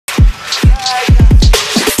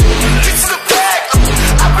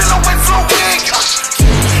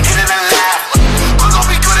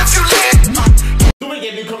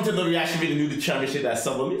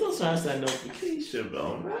smash that notification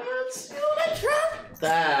bell, man. You know that trap?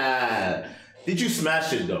 That. Did you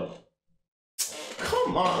smash it though?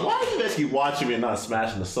 Come on, why do you guys keep watching me and not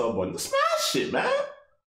smashing the sub button? Smash it, man.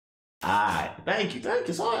 Alright, thank you.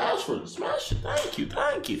 That's all I asked for. Smash it. Thank you.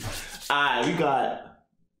 Alright, we got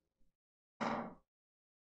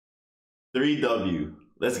 3W.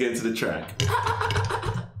 Let's get into the track.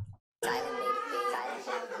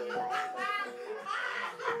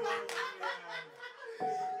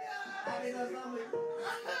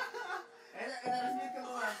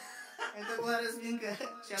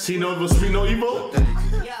 See no evil?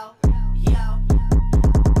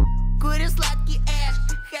 Курю сладкий эш,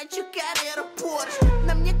 хочу карьеру Порш.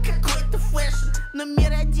 На мне какой-то фэшн,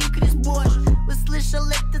 номер 1 Крис Бош. Услышал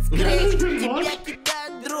этот скретч, тебя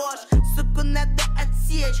кидает дрожь. Суку надо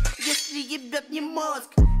отсечь, если ебет не мозг.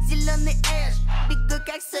 Зеленый эш, бегу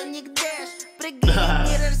как Соник Дэш. Прыгаю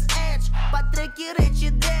Mirror's Edge, по треке Рэч и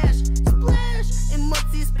Дэш. Сплэш,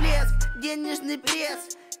 эмоции всплеск, денежный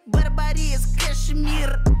пресс. Барбарис,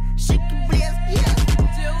 кашемир, шик и блеск,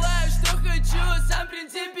 Делаю, что хочу, сам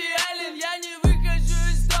принципиален. Я не выхожу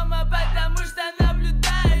из дома, потому что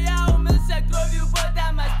наблюдаю. Я умылся кровью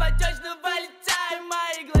потом, а с потечного лица. И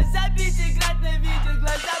мои глаза пятикратно видят,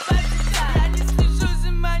 глаза подписа. Я не слежу за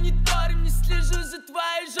монитором, не слежу за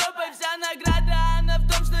твоей жопой. Вся награда, она в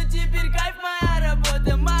том, что теперь кайф моя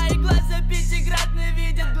работа. Мои глаза пятикратно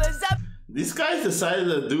видят, глаза. These guys decided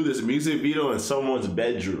to do this music video in someone's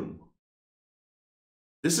bedroom.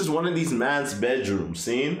 This is one of these man's bedrooms,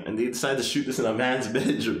 seen? And they decided to shoot this in a man's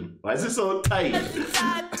bedroom. Why is it so tight?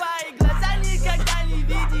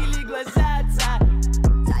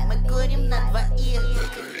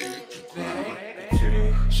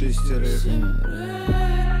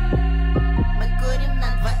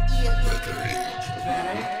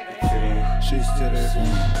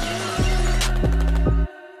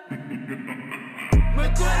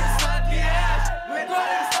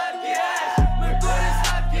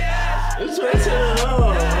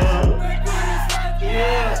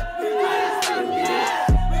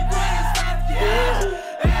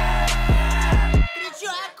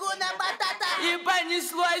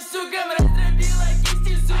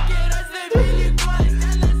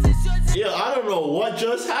 Yeah, I don't know what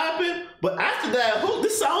just happened, but after that hook,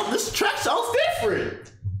 this track sounds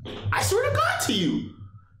different. I swear to God to you.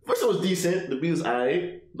 First it was decent, the beat was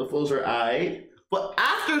aight, the flows were aight, but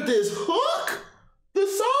after this hook, the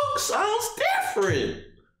song sounds different.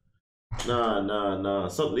 Nah.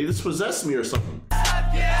 Something, they just possessed me or something.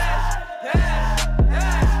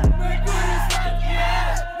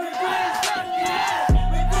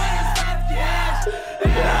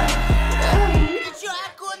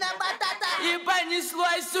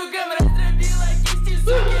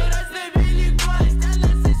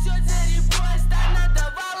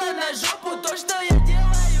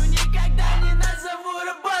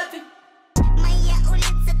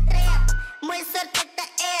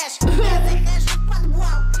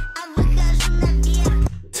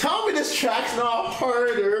 Tell me this track's not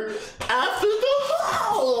harder after the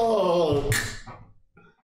hook.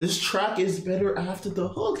 This track is better after the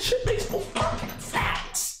hook. Shit makes no fucking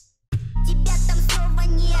sense.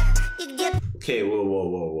 Okay,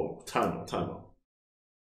 whoa. Time out.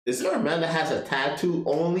 Is there a man that has a tattoo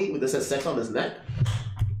only that says sex on his neck?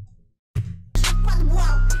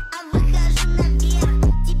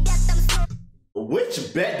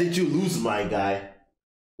 Which bet did you lose, my guy?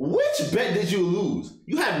 Which bet did you lose?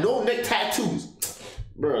 You have no neck tattoos.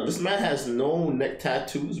 Bro, this man has no neck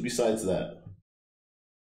tattoos besides that.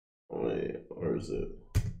 Wait, where is it?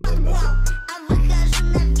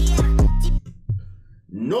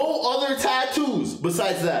 No other tattoos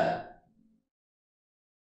besides that.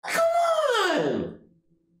 Come on!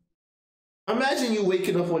 Imagine you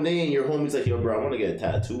waking up one day and your homie's like, yo, bro, I want to get a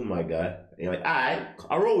tattoo, my guy. And you're like, alright,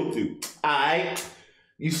 I'll roll with you. Alright.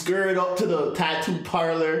 You scurry up to the tattoo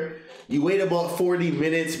parlor. You wait about 40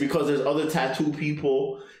 minutes because there's other tattoo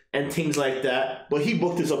people and things like that. But he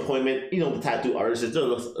booked his appointment. You know, the tattoo artist is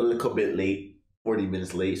just a little bit late, 40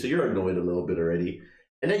 minutes late. So you're annoyed a little bit already.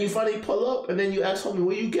 And then you finally pull up and then you ask homie,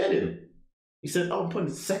 where you getting? He said, oh, I'm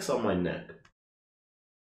putting sex on my neck.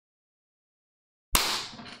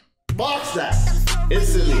 Box that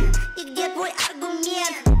instantly.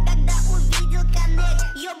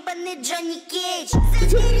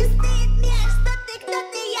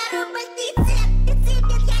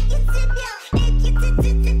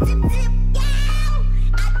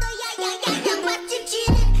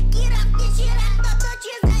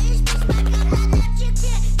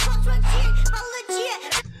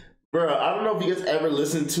 Bro, I don't know if you guys ever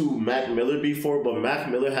listened to Mac Miller before, but Mac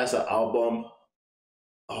Miller has an album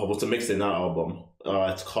Oh, what's a mixtape, not album?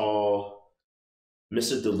 It's called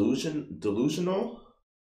Mr. Delusional.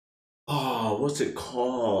 Oh, what's it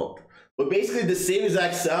called? But basically, the same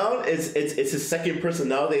exact sound. It's his second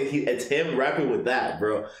personality. It's him rapping with that,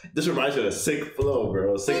 bro. This reminds me of a sick flow,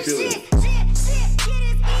 bro. Sick feeling.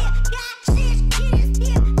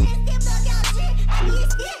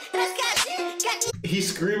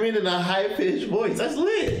 He's screaming in a high-pitched voice. That's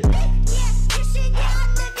lit.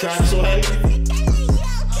 Trap swag.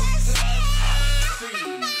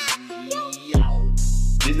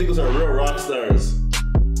 These niggas are real rock stars.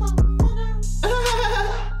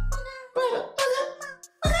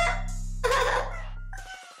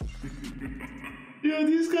 Yo,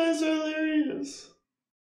 these guys are hilarious.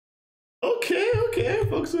 Okay, I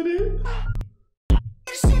fucks with it.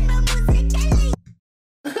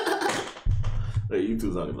 Hey,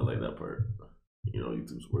 YouTube's not gonna like that part. You know,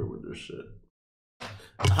 YouTube's weird with their shit.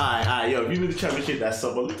 Hi, yo, if you need to championship that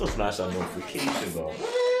sub, let's go smash that notification, bro.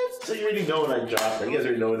 So you already know when I drop. You guys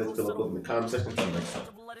already know when it's gonna go in the comment section. Until next time.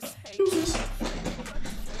 Deuces.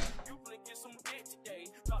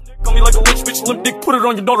 Call me like a rich bitch, limp dick, put it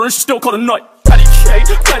on your daughter and she still called a nut. Patty K,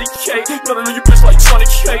 gotta know your bitch like Johnny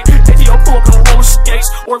K. ATL pull up in roller skates,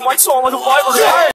 or lights on like a violent.